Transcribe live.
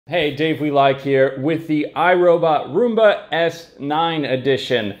Hey, Dave We Like here with the iRobot Roomba S9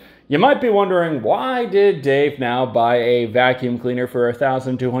 edition. You might be wondering, why did Dave now buy a vacuum cleaner for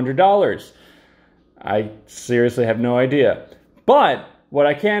 $1,200? I seriously have no idea. But what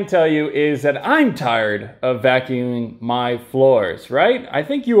I can tell you is that I'm tired of vacuuming my floors, right? I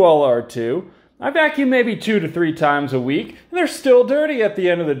think you all are too. I vacuum maybe 2 to 3 times a week, and they're still dirty at the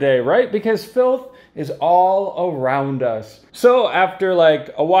end of the day, right? Because filth is all around us. So after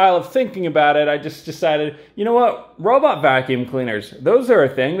like a while of thinking about it, I just decided, you know what? Robot vacuum cleaners, those are a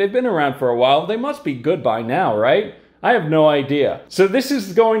thing. They've been around for a while. They must be good by now, right? I have no idea. So this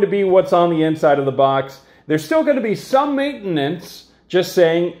is going to be what's on the inside of the box. There's still going to be some maintenance, just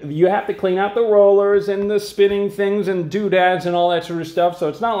saying you have to clean out the rollers and the spinning things and doodads and all that sort of stuff. So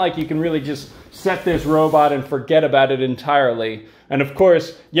it's not like you can really just set this robot and forget about it entirely. And of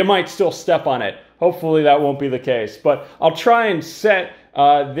course, you might still step on it. Hopefully that won't be the case. But I'll try and set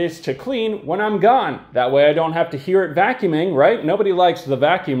this to clean when I'm gone. That way I don't have to hear it vacuuming, right? Nobody likes the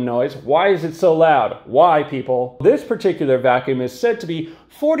vacuum noise. Why is it so loud? Why, people? This particular vacuum is said to be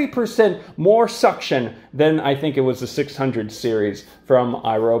 40% more suction than I think it was the 600 series from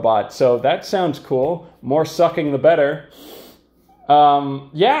iRobot. So that sounds cool. More sucking the better.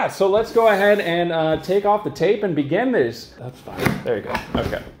 Yeah, so let's go ahead and take off the tape and begin this. That's fine. There you go.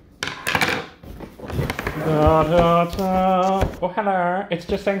 Okay. Oh, hello. It's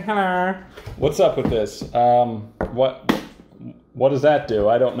just saying hello. What's up with this? What does that do?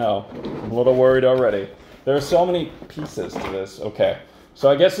 I don't know. I'm a little worried already. There are so many pieces to this. Okay.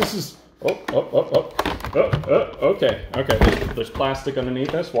 So I guess this is... Okay. There's plastic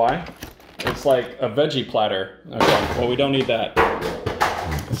underneath this. Why? It's like a veggie platter. Okay. Well, we don't need that.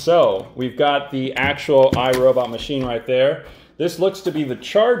 So we've got the actual iRobot machine right there. This looks to be the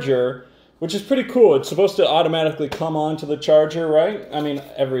charger, which is pretty cool. It's supposed to automatically come onto the charger, right? I mean,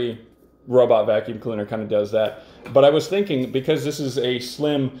 every robot vacuum cleaner kind of does that. But I was thinking, because this is a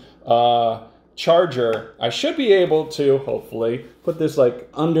slim charger, I should be able to, hopefully, put this like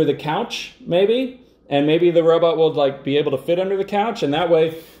under the couch, maybe? And maybe the robot will like be able to fit under the couch, and that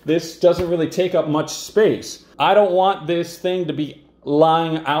way this doesn't really take up much space. I don't want this thing to be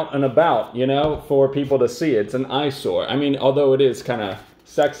lying out and about, you know, for people to see. It's an eyesore. I mean, although it is kind of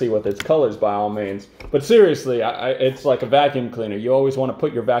sexy with its colors by all means. But seriously, it's like a vacuum cleaner. You always want to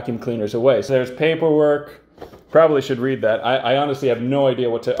put your vacuum cleaners away. So there's paperwork. Probably should read that. I honestly have no idea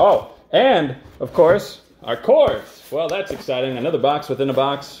what to... Oh, and of course, our cords. Well, that's exciting. Another box within a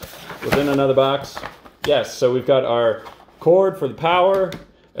box within another box. Yes, so we've got our cord for the power,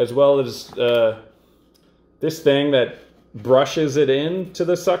 as well as this thing that brushes it into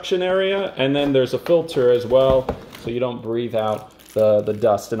the suction area. And then there's a filter as well, so you don't breathe out the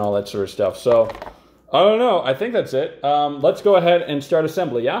dust and all that sort of stuff. So, I don't know. I think that's it. Let's go ahead and start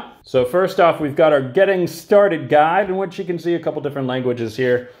assembly, yeah? So first off, we've got our getting started guide, in which you can see a couple different languages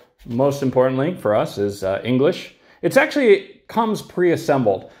here. Most importantly for us is English. It comes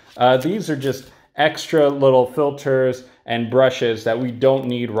pre-assembled. These are just extra little filters and brushes that we don't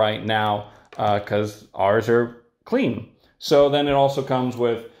need right now because ours are clean. So then it also comes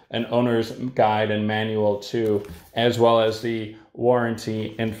with an owner's guide and manual too, as well as the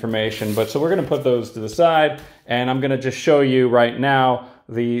warranty information. But so we're going to put those to the side, and I'm going to just show you right now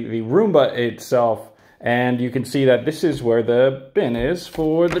the Roomba itself, and you can see that this is where the bin is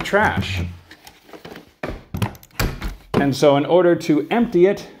for the trash. And so in order to empty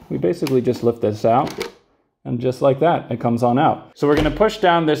it, we basically just lift this out, and just like that, it comes on out. So we're going to push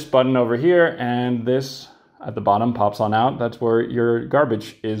down this button over here, and this at the bottom pops on out. That's where your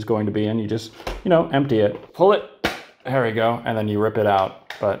garbage is going to be, and you just, you know, empty it. Pull it. There we go. And then you rip it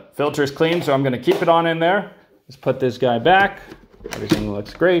out. But filter's clean, so I'm going to keep it on in there. Just put this guy back. Everything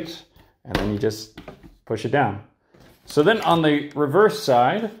looks great. And then you just push it down. So then on the reverse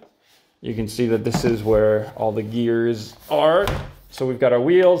side, you can see that this is where all the gears are. So we've got our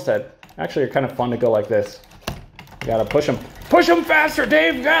wheels that actually are kind of fun to go like this. You gotta push them. Push them faster,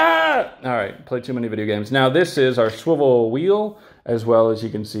 Dave! Ah! All right, play too many video games. Now this is our swivel wheel, as well as you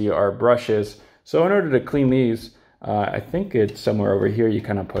can see our brushes. So in order to clean these, I think it's somewhere over here. You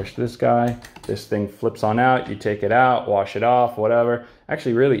kind of push this guy. This thing flips on out. You take it out, wash it off, whatever.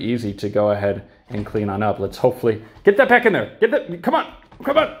 Actually really easy to go ahead and clean on up. Let's hopefully get that back in there. Get that, come on,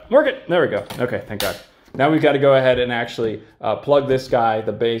 work it. There we go. Okay, thank God. Now we've got to go ahead and actually plug this guy,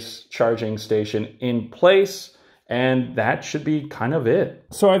 the base charging station, in place. And that should be kind of it.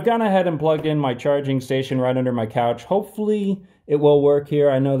 So I've gone ahead and plugged in my charging station right under my couch. Hopefully it will work here.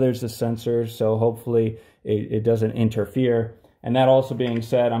 I know there's a sensor, so hopefully it doesn't interfere. And that also being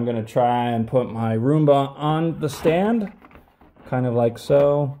said, I'm going to try and put my Roomba on the stand, kind of like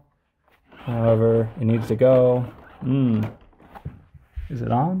so. However, it needs to go. Is it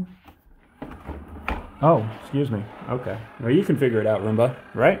on? Oh, excuse me. Okay. Well, you can figure it out, Roomba,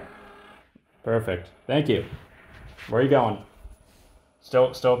 right? Perfect. Thank you. Where are you going?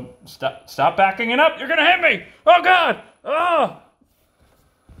 Stop backing it up. You're gonna hit me. Oh God. Oh.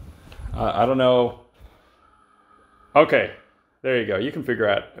 I don't know. Okay. There you go. You can figure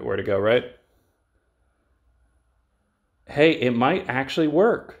out where to go, right? Hey, it might actually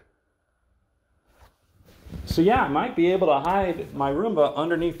work. So yeah, I might be able to hide my Roomba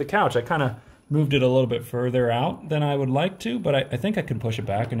underneath the couch. I kind of moved it a little bit further out than I would like to, but I think I can push it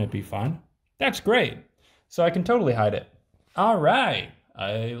back and it'd be fine. That's great. So I can totally hide it. All right.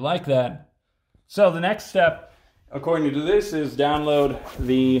 I like that. So the next step, according to this, is download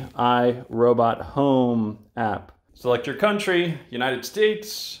the iRobot Home app. Select your country, United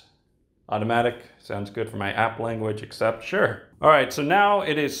States. Automatic. Sounds good for my app language, accept, sure. All right, so now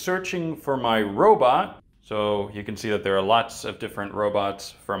it is searching for my robot. So you can see that there are lots of different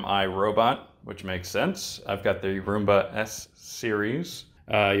robots from iRobot, which makes sense. I've got the Roomba S series.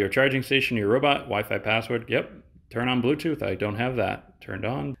 Your charging station, your robot, Wi-Fi password, yep. Turn on Bluetooth, I don't have that turned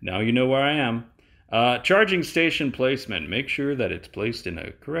on. Now you know where I am. Charging station placement, make sure that it's placed in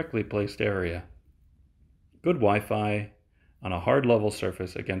a correctly placed area. Good Wi-Fi on a hard level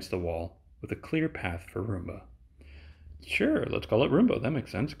surface against the wall with a clear path for Roomba. Sure, let's call it Roomba, that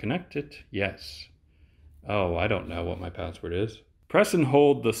makes sense. Connect it, yes. Oh, I don't know what my password is. Press and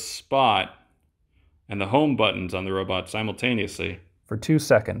hold the spot and the home buttons on the robot simultaneously for 2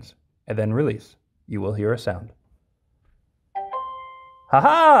 seconds, and then release. You will hear a sound.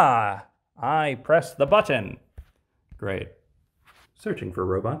 Ha-ha! I pressed the button. Great. Searching for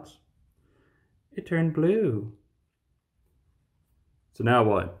robots. It turned blue. So now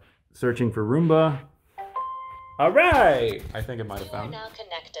what? Searching for Roomba. All right! I think it might have found it. You are now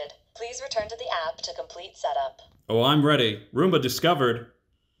connected. Please return to the app to complete setup. Oh, I'm ready. Roomba discovered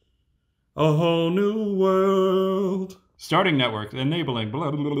a whole new world. Starting network, enabling,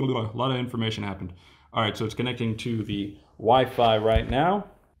 blah, blah, blah, blah. A lot of information happened. All right, so it's connecting to the Wi-Fi right now.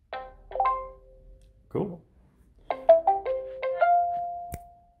 Cool.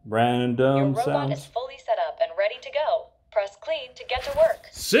 Random Your robot sounds. is fully set up and ready to go. Press clean to get to work.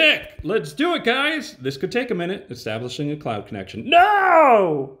 Sick! Let's do it, guys! This could take a minute. Establishing a cloud connection.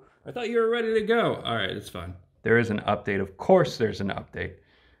 No! I thought you were ready to go. All right, it's fine. There is an update. Of course there's an update.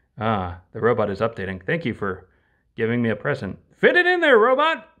 The robot is updating. Thank you for giving me a present. Fit it in there,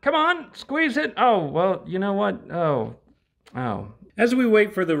 robot! Come on, squeeze it! Oh, well, you know what? Oh. As we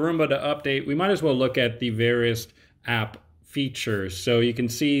wait for the Roomba to update, we might as well look at the various app features. So you can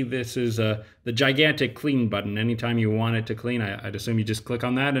see this is the gigantic clean button. Anytime you want it to clean, I'd assume you just click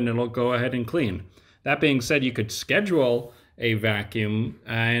on that and it'll go ahead and clean. That being said, you could schedule a vacuum,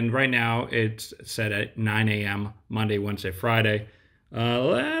 and right now it's set at 9 a.m. Monday, Wednesday, Friday. I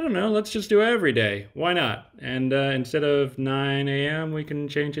don't know, let's just do it every day. Why not? And instead of 9 a.m., we can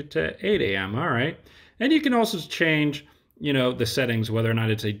change it to 8 a.m. All right. And you can also change, the settings, whether or not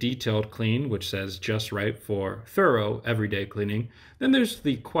it's a detailed clean, which says just right for thorough everyday cleaning. Then there's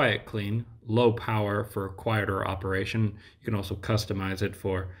the quiet clean, low power for quieter operation. You can also customize it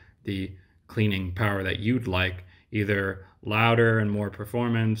for the cleaning power that you'd like, either louder and more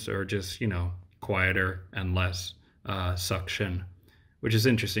performance, or just, quieter and less suction, which is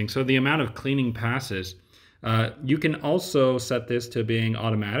interesting. So the amount of cleaning passes, you can also set this to being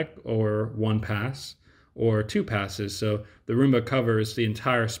automatic, or 1 pass, or 2 passes. So the Roomba covers the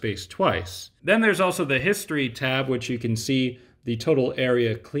entire space twice. Then there's also the history tab, which you can see the total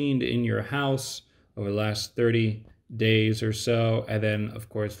area cleaned in your house over the last 30 days or so. And then, of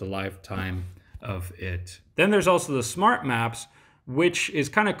course, the lifetime of it. Then there's also the smart maps, which is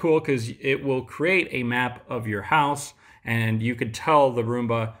kind of cool because it will create a map of your house, and you could tell the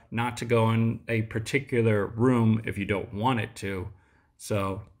Roomba not to go in a particular room if you don't want it to.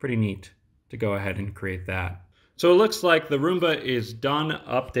 So pretty neat to go ahead and create that. So it looks like the Roomba is done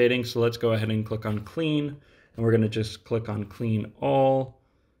updating. So let's go ahead and click on clean, and we're gonna just click on clean all,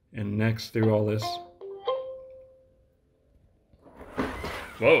 and next through all this.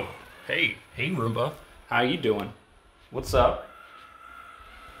 Whoa, hey Roomba, how you doing? What's up?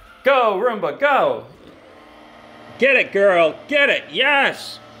 Go Roomba, go! Get it, girl, get it,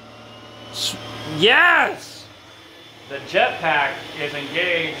 yes! Yes! The jetpack is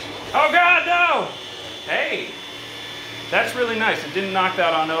engaged. Oh God, no! Hey, that's really nice. It didn't knock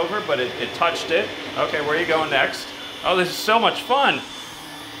that on over, but it touched it. Okay, where are you going next? Oh, this is so much fun.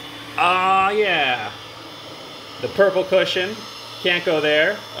 Ah, yeah. The purple cushion, can't go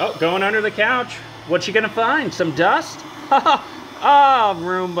there. Oh, going under the couch. What you gonna find? Some dust? Ah,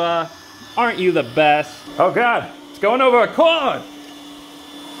 Roomba, aren't you the best? Oh God, it's going over a cord.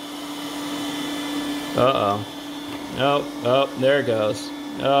 Uh-oh. Oh, there it goes.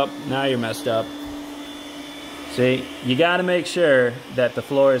 Oh, now you're messed up. See, you gotta make sure that the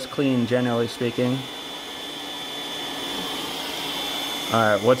floor is clean, generally speaking.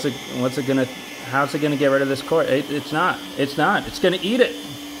 All right, how's it gonna get rid of this cord? It's not, it's gonna eat it.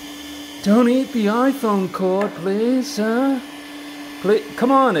 Don't eat the iPhone cord, please, huh? Please,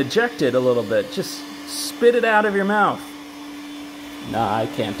 come on, eject it a little bit. Just spit it out of your mouth. Nah, I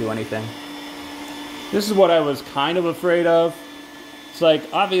can't do anything. This is what I was kind of afraid of. It's like,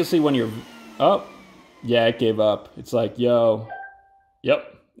 obviously when you're, oh, yeah, it gave up. It's like, yo,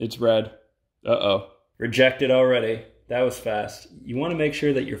 yep, it's red. Uh-oh, rejected already. That was fast. You want to make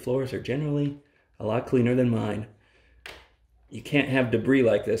sure that your floors are generally a lot cleaner than mine. You can't have debris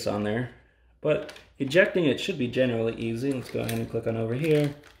like this on there, but ejecting it should be generally easy. Let's go ahead and click on over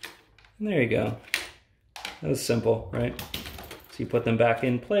here. And there you go. That was simple, right? So you put them back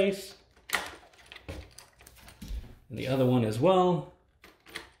in place. And the other one as well.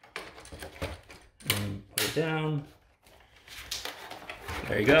 And put it down.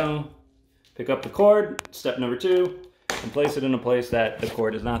 There you go. Pick up the cord, step number 2, and place it in a place that the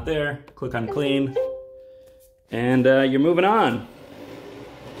cord is not there. Click on clean. And you're moving on.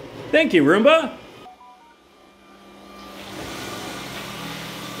 Thank you, Roomba.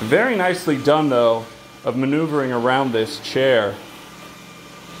 Very nicely done, though, of maneuvering around this chair.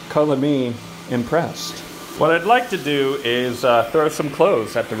 Color me impressed. What I'd like to do is throw some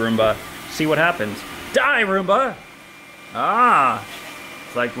clothes at the Roomba. See what happens. Die, Roomba! Ah!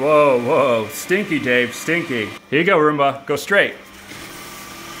 It's like, whoa, whoa. Stinky, Dave, stinky. Here you go, Roomba. Go straight.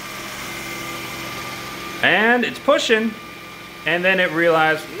 And it's pushing, and then it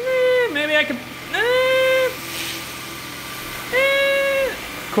realized, maybe I could,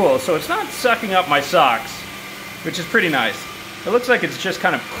 Cool, so it's not sucking up my socks, which is pretty nice. It looks like it's just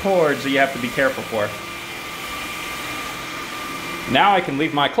kind of cords that you have to be careful for. Now I can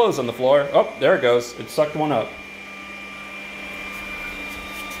leave my clothes on the floor. Oh, there it goes. It sucked one up.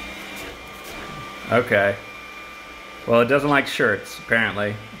 Okay. Well, it doesn't like shirts,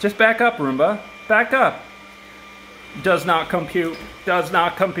 apparently. Just back up, Roomba. Back up. Does not compute. Does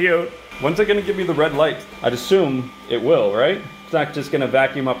not compute. When's it gonna give me the red light? I'd assume it will, right? It's not just gonna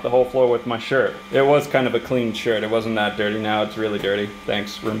vacuum up the whole floor with my shirt. It was kind of a clean shirt. It wasn't that dirty. Now it's really dirty.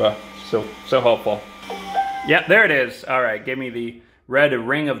 Thanks, Roomba. So helpful. Yep, there it is. All right, give me the red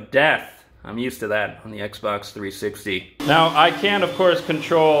ring of death. I'm used to that on the Xbox 360. Now, I can, of course,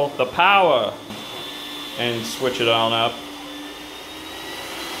 control the power and switch it on up.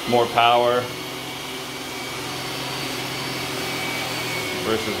 More power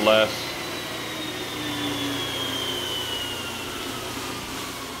versus less.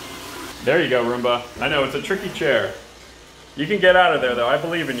 There you go, Roomba. I know, it's a tricky chair. You can get out of there, though. I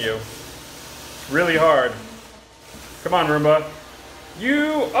believe in you. It's really hard. Come on, Roomba.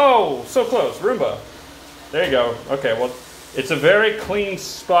 Oh, so close, Roomba. There you go. Okay, well, it's a very clean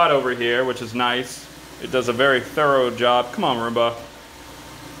spot over here, which is nice. It does a very thorough job. Come on, Roomba.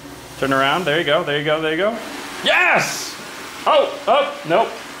 Turn around. There you go. There you go. There you go. Yes! Oh, nope.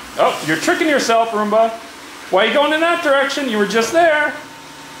 Oh, you're tricking yourself, Roomba. Why are you going in that direction? You were just there.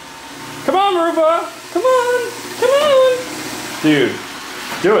 Come on, Roomba. Come on. Come on. Dude,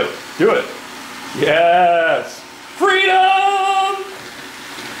 do it. Do it. Yes. Freedom!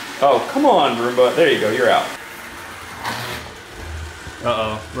 Oh, come on, Roomba. There you go. You're out.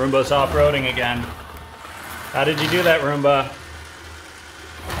 Uh-oh. Roomba's off-roading again. How did you do that, Roomba?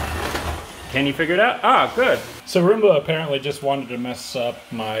 Can you figure it out? Ah, good. So Roomba apparently just wanted to mess up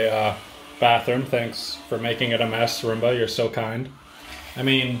my bathroom. Thanks for making it a mess, Roomba. You're so kind. I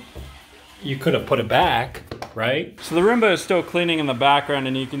mean, you could have put it back, right? So the Roomba is still cleaning in the background,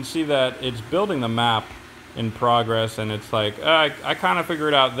 and you can see that it's building the map in progress, and it's like, I kind of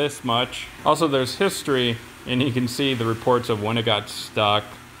figured out this much. Also, there's history, and you can see the reports of when it got stuck,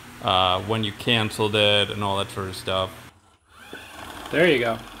 when you canceled it, and all that sort of stuff. There you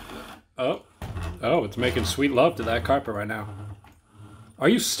go. Oh, it's making sweet love to that carpet right now. Are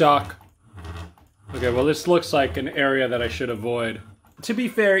you stuck? Okay, well, this looks like an area that I should avoid. To be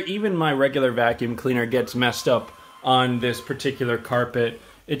fair, even my regular vacuum cleaner gets messed up on this particular carpet.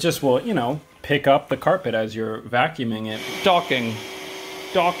 It just will, you know, pick up the carpet as you're vacuuming it. Docking.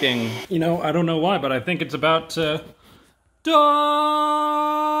 You know, I don't know why, but I think it's about to dock.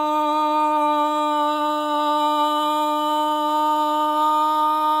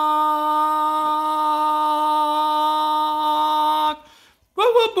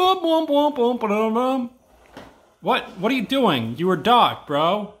 What are you doing? You were docked,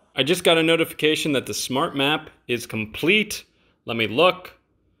 bro. I just got a notification that the smart map is complete. Let me look.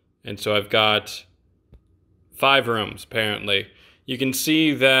 And so I've got 5 rooms, apparently. You can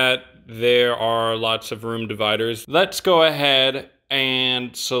see that there are lots of room dividers. Let's go ahead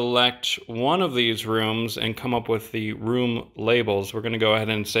and select one of these rooms and come up with the room labels. We're gonna go ahead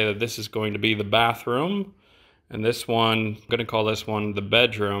and say that this is going to be the bathroom. And this one, I'm gonna call this one the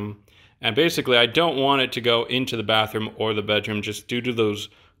bedroom. And basically, I don't want it to go into the bathroom or the bedroom just due to those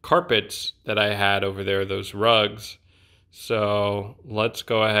carpets that I had over there, those rugs. So let's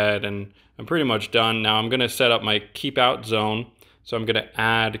go ahead, and I'm pretty much done. Now I'm gonna set up my keep out zone. So I'm gonna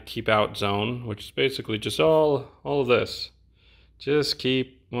add keep out zone, which is basically just all of this. Just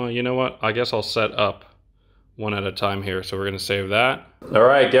keep, well, you know what? I guess I'll set up one at a time here. So we're gonna save that. All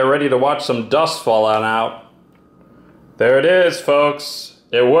right, get ready to watch some dust falling out. There it is, folks.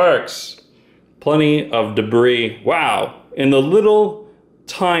 It works. Plenty of debris. Wow, in the little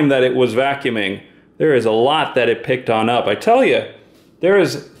time that it was vacuuming, there is a lot that it picked on up. I tell you, there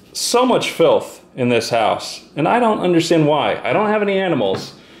is so much filth in this house, and I don't understand why. I don't have any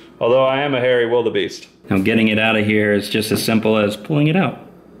animals, although I am a hairy wildebeest. Now getting it out of here is just as simple as pulling it out.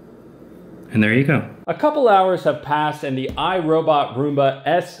 And there you go. A couple hours have passed and the iRobot Roomba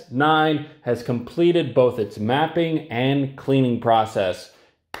S9 has completed both its mapping and cleaning process.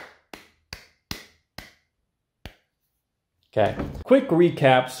 Okay, quick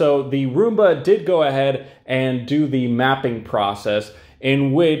recap. So the Roomba did go ahead and do the mapping process,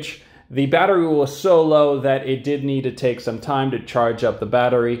 in which the battery was so low that it did need to take some time to charge up the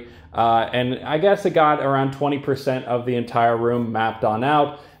battery. And I guess it got around 20% of the entire room mapped on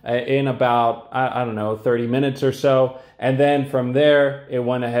out in about, I don't know, 30 minutes or so. And then from there, it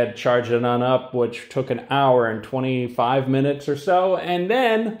went ahead, charged it on up, which took an hour and 25 minutes or so. And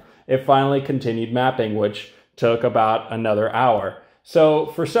then it finally continued mapping, which took about another hour. So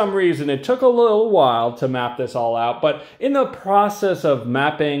for some reason, it took a little while to map this all out, but in the process of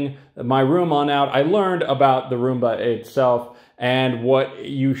mapping my room on out, I learned about the Roomba itself and what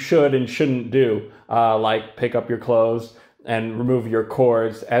you should and shouldn't do, like pick up your clothes and remove your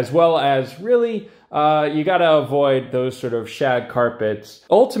cords, as well as really, you gotta avoid those sort of shag carpets.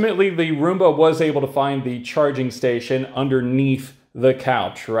 Ultimately, the Roomba was able to find the charging station underneath the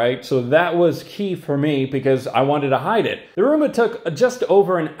couch, right? So that was key for me because I wanted to hide it. The Roomba took just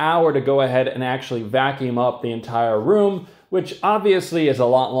over an hour to go ahead and actually vacuum up the entire room, which obviously is a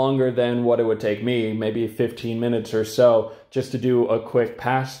lot longer than what it would take me, maybe 15 minutes or so, just to do a quick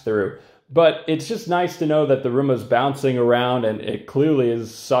pass through. But it's just nice to know that the Roomba's bouncing around and it clearly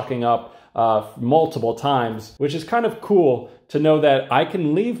is sucking up multiple times, which is kind of cool to know that I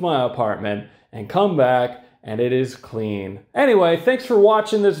can leave my apartment and come back and it is clean. Anyway, thanks for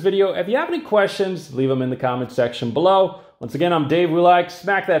watching this video. If you have any questions, leave them in the comment section below. Once again, I'm Dave Wulack.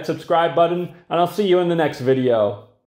 Smack that subscribe button, and I'll see you in the next video.